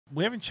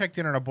we haven't checked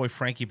in on our boy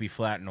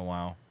FrankieBFlat in a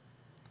while.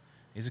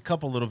 Here's a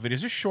couple little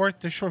videos. They're short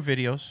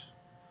videos.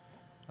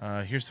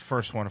 Here's the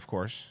first one, of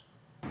course.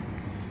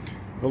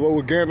 Hello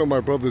again, all my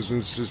brothers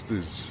and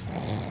sisters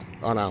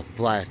on our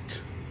flat,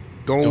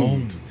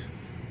 domed,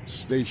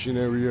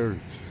 stationary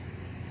Earth.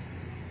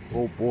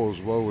 Hope all's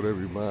well with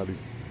everybody.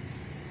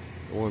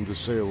 I wanted to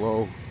say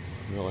hello.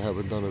 You know, I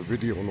haven't done a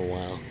video in a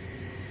while,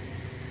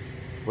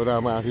 but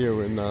I'm out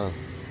here in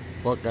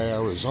Buckeye,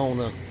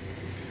 Arizona.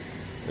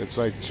 It's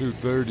like 2:30 in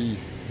the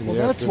afternoon.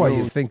 Well, that's why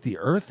you think the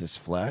Earth is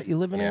flat. You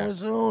live in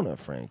Arizona,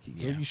 Frankie.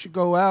 Yeah. You should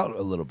go out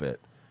a little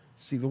bit.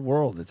 See the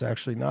world. It's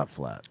actually not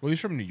flat. Well, he's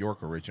from New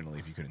York originally,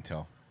 if you couldn't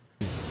tell.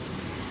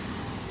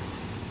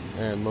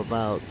 And I'm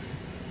about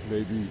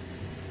maybe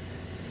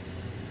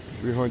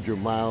 300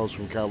 miles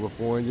from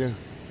California.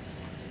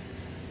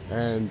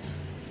 And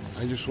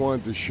I just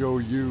wanted to show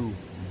you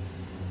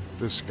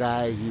the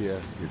sky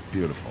here. It's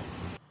beautiful.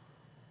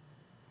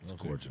 It's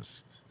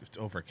gorgeous. It's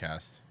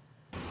overcast.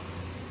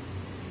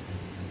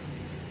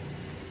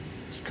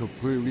 It's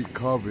completely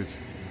covered.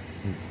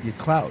 Your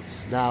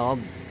clouds. Now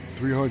I'm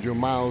 300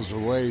 miles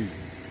away,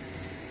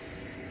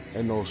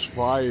 and those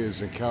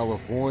fires in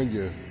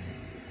California,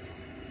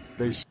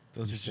 those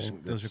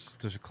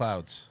are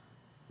clouds.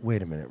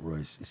 Wait a minute,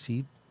 Royce. Is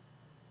he?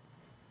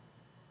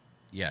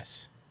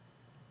 Yes.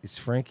 Is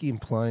Frankie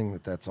implying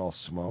that that's all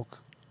smoke?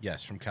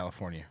 Yes, from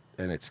California.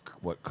 And it's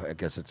what I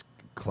guess it's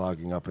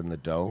clogging up in the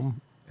dome.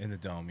 In the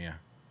dome, yeah.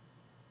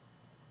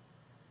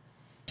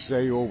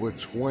 Say over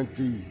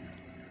 20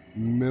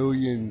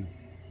 million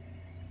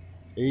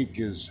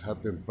acres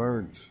have been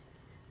burnt.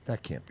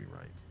 That can't be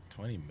right.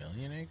 20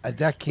 million acres?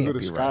 That can't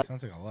be right.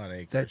 Sounds like a lot of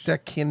acres.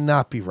 That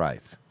cannot be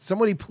right.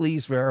 Somebody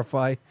please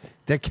verify.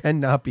 That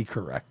cannot be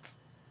correct.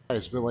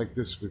 It's been like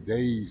this for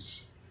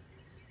days.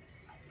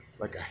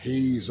 Like a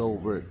haze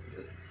over it.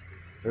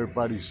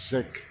 Everybody's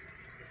sick.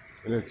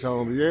 And they're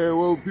telling me, yeah,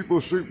 well, people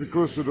are sick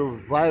because of the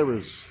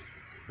virus.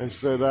 I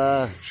said,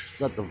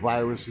 it's not the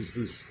virus, it's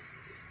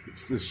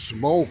this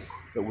smoke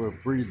that we're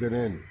breathing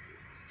in.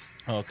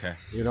 Oh, okay.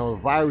 You know,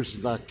 the virus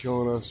is not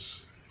killing us.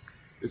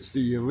 It's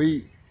the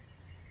elite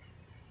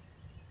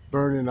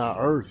burning our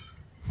earth,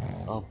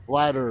 our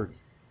flat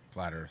earth.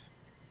 Flat earth.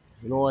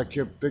 And all I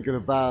kept thinking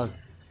about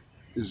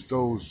is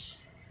those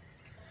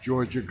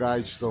Georgia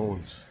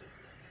Guidestones.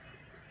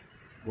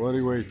 Well,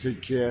 anyway,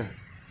 take care.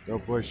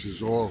 God bless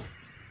you all.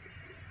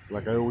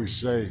 Like I always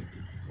say,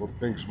 well,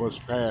 things must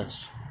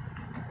pass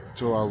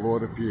until our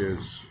Lord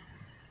appears.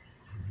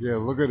 Yeah,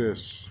 look at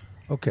this.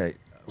 Okay,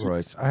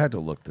 Royce, I had to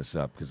look this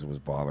up because it was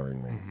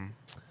bothering me.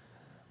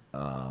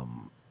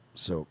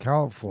 So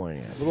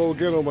California. Hello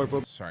again, oh my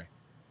brother. Sorry.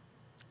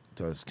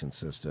 Does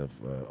consist of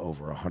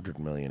over 100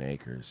 million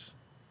acres,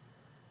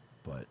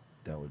 but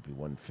that would be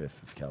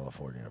 1/5 of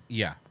California.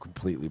 Yeah.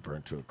 Completely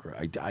burnt to a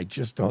ground. I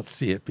just don't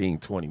see it being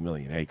 20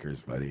 million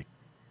acres, buddy.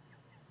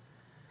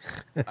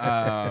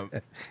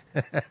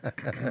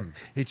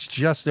 It's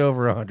just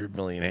over 100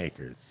 million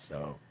acres.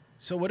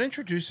 So what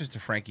introduced us to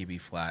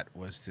FrankieBFlat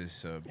was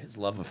this his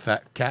love of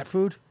fat cat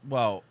food.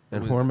 Well,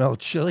 and Hormel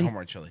chili.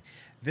 Hormel chili.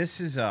 This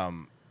is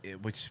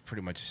which is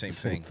pretty much the same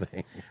thing.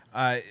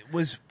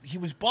 He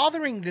was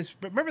bothering this.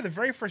 Remember the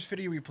very first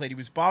video we played? He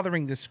was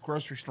bothering this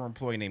grocery store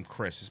employee named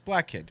Chris, this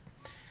black kid.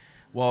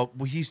 Well,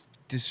 this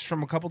is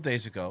from a couple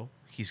days ago.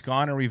 He's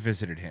gone and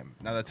revisited him.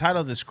 Now the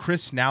title of this,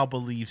 Chris Now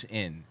Believes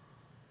In.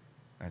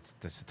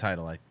 That's the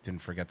title. I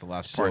didn't forget the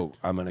last part. So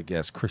I'm gonna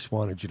guess Chris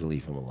wanted you to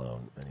leave him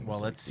alone. And well,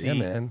 let's see. Yeah,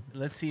 man.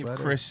 Let's see if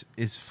Chris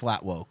is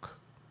flat woke.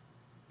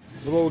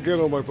 Hello again,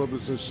 all my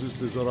brothers and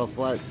sisters on our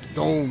flat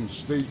dome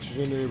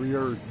stationary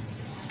Earth.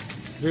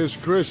 Here's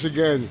Chris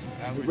again.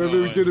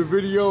 Remember we did a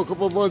video a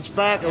couple of months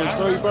back? I was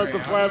telling you about the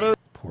flat Earth.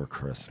 Poor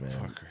Chris, man.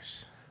 Poor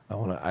Chris.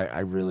 I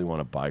really want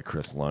to buy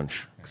Chris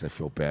lunch because I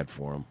feel bad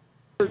for him.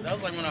 That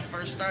was like when I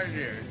first started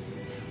here.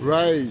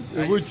 Right.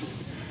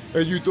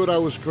 And you thought I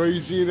was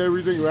crazy and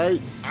everything,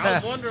 right? I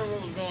was wondering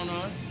what was going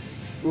on.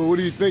 Well, what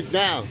do you think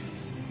now?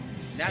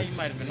 Now you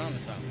might have been onto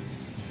something.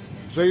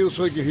 Say it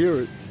so I can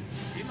hear it.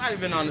 You might have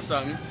been onto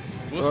something.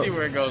 We'll see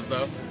where it goes,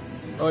 though.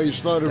 Oh, you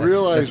started to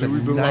realize that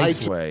we've been nice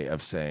lied to. way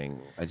of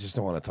saying, I just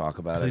don't want to talk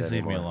about Please it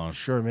leave me anymore. alone.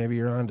 Sure, maybe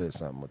you're onto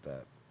something with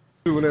that.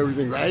 Doing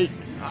everything, right?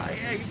 Oh,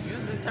 yeah, you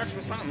was in touch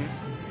with something.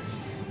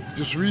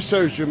 Just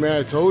research it,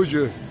 man. I told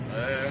you.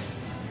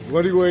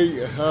 Well,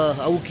 anyway,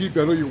 I will keep.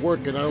 I know you're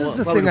working. This is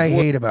the thing I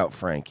hate about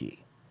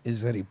Frankie,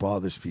 is that he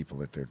bothers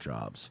people at their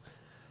jobs.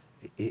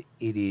 It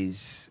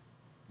is,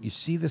 you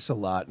see this a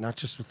lot, not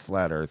just with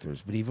flat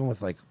earthers, but even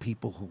with like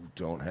people who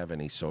don't have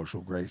any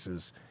social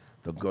graces.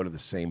 They'll go to the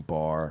same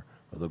bar,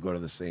 or they'll go to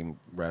the same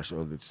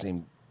restaurant, or the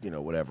same,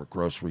 whatever,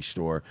 grocery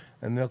store,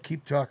 and they'll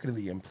keep talking to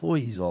the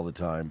employees all the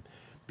time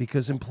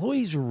because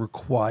employees are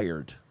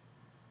required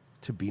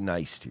to be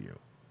nice to you.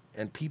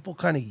 And people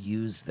kind of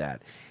use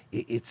that.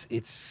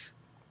 It's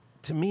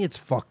to me, it's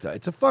fucked up.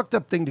 It's a fucked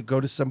up thing to go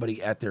to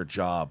somebody at their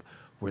job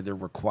where they're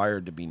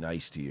required to be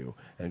nice to you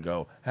and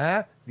go,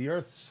 huh? The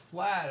earth's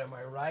flat, am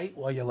I right?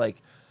 Well, you're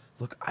like,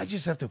 look, I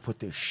just have to put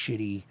this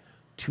shitty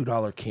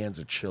 $2 cans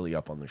of chili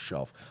up on the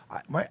shelf.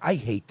 I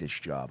hate this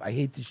job. I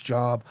hate this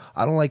job.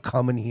 I don't like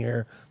coming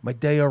here. My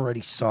day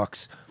already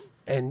sucks.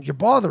 And you're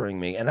bothering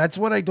me. And that's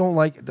what I don't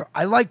like.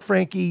 I like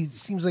Frankie. He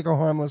seems like a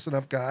harmless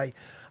enough guy.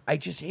 I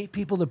just hate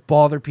people that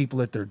bother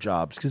people at their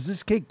jobs. Because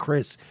this kid,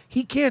 Chris,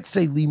 he can't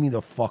say, leave me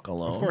the fuck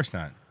alone. Of course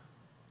not.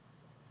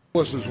 Of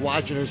course, is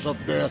watching us up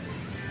there.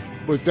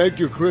 But thank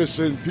you, Chris.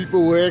 And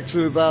people were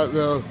asking about,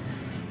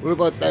 what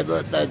about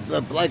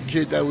that black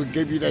kid that would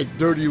give you that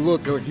dirty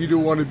look? Like he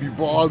didn't want to be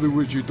bothered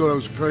with you. Thought I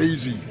was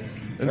crazy.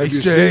 And they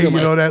say, you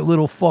know, that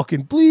little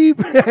fucking bleep.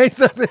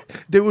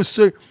 They were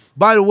saying,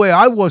 by the way,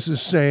 I wasn't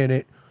saying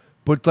it,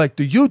 but like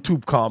the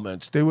YouTube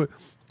comments, they were,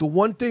 the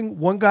one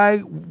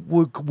guy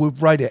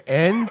would write an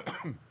N,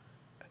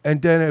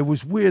 and then it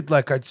was weird,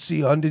 like I'd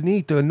see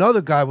underneath,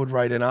 another guy would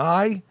write an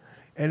I,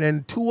 and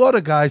then two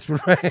other guys would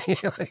write,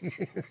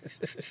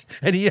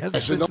 and he has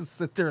to just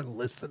sit there and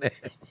listen to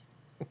him.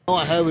 No,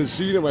 I haven't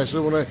seen him. I said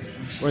when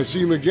I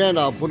see him again,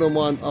 I'll put him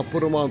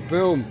on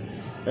film,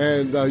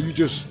 and you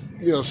just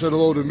said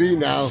hello to me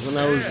now, and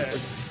I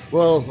was,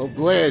 well, I'm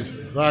glad.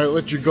 All right,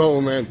 let you go,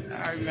 man. All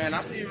right, man.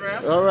 I see you,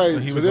 man. All right. So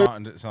he was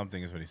on to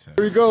something, is what he said.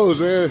 There he goes,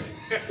 man.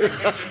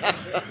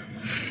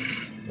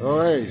 All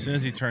right. As soon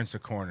as he turns the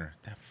corner,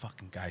 that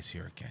fucking guy's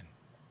here again.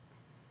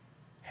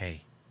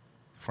 Hey,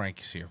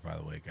 Frankie's here, by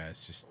the way,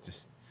 guys.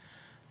 Just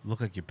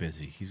look like you're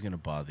busy. He's gonna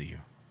bother you.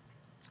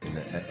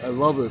 I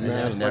love it,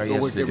 man. And now he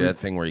has to do that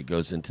thing where he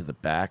goes into the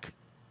back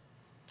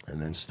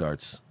and then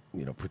starts,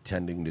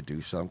 pretending to do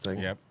something.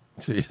 Yep.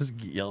 So he just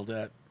get yelled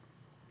at.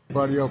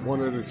 Everybody up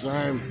one at a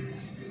time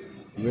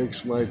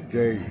makes my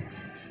day.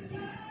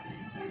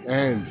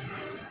 And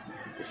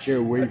I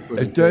can't wait for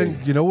the And then,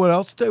 day. you know what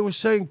else they were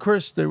saying,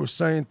 Chris? They were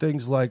saying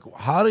things like,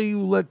 how do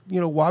you let,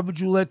 why would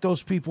you let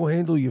those people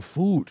handle your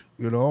food?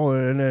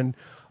 And then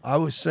I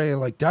was saying,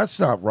 like, that's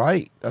not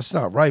right. That's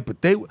not right. But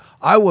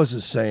I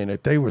wasn't saying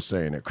it. They were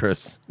saying it,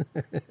 Chris.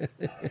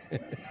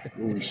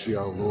 When we see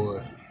our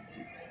Lord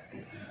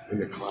in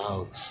the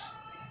clouds,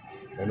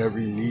 and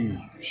every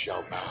knee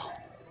shall bow.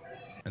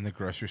 And the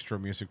grocery store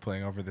music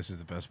playing over this is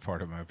the best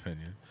part, in my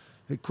opinion.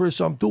 Hey, Chris,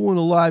 I'm doing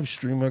a live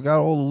stream. I got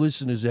all the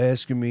listeners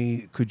asking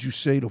me, could you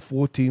say the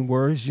 14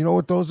 words? You know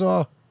what those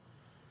are?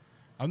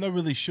 I'm not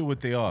really sure what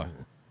they are.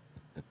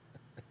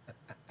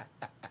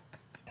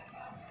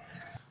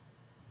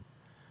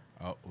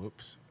 Oh,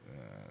 whoops.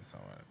 That's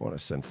not what I want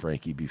to send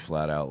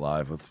FrankieBFlat out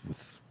live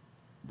with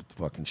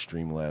fucking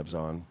Streamlabs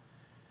on.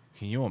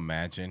 Can you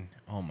imagine?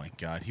 Oh my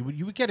God, you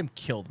would get him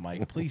killed,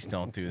 Mike. Please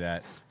don't do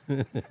that.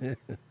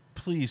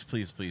 Please,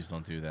 please, please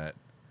don't do that.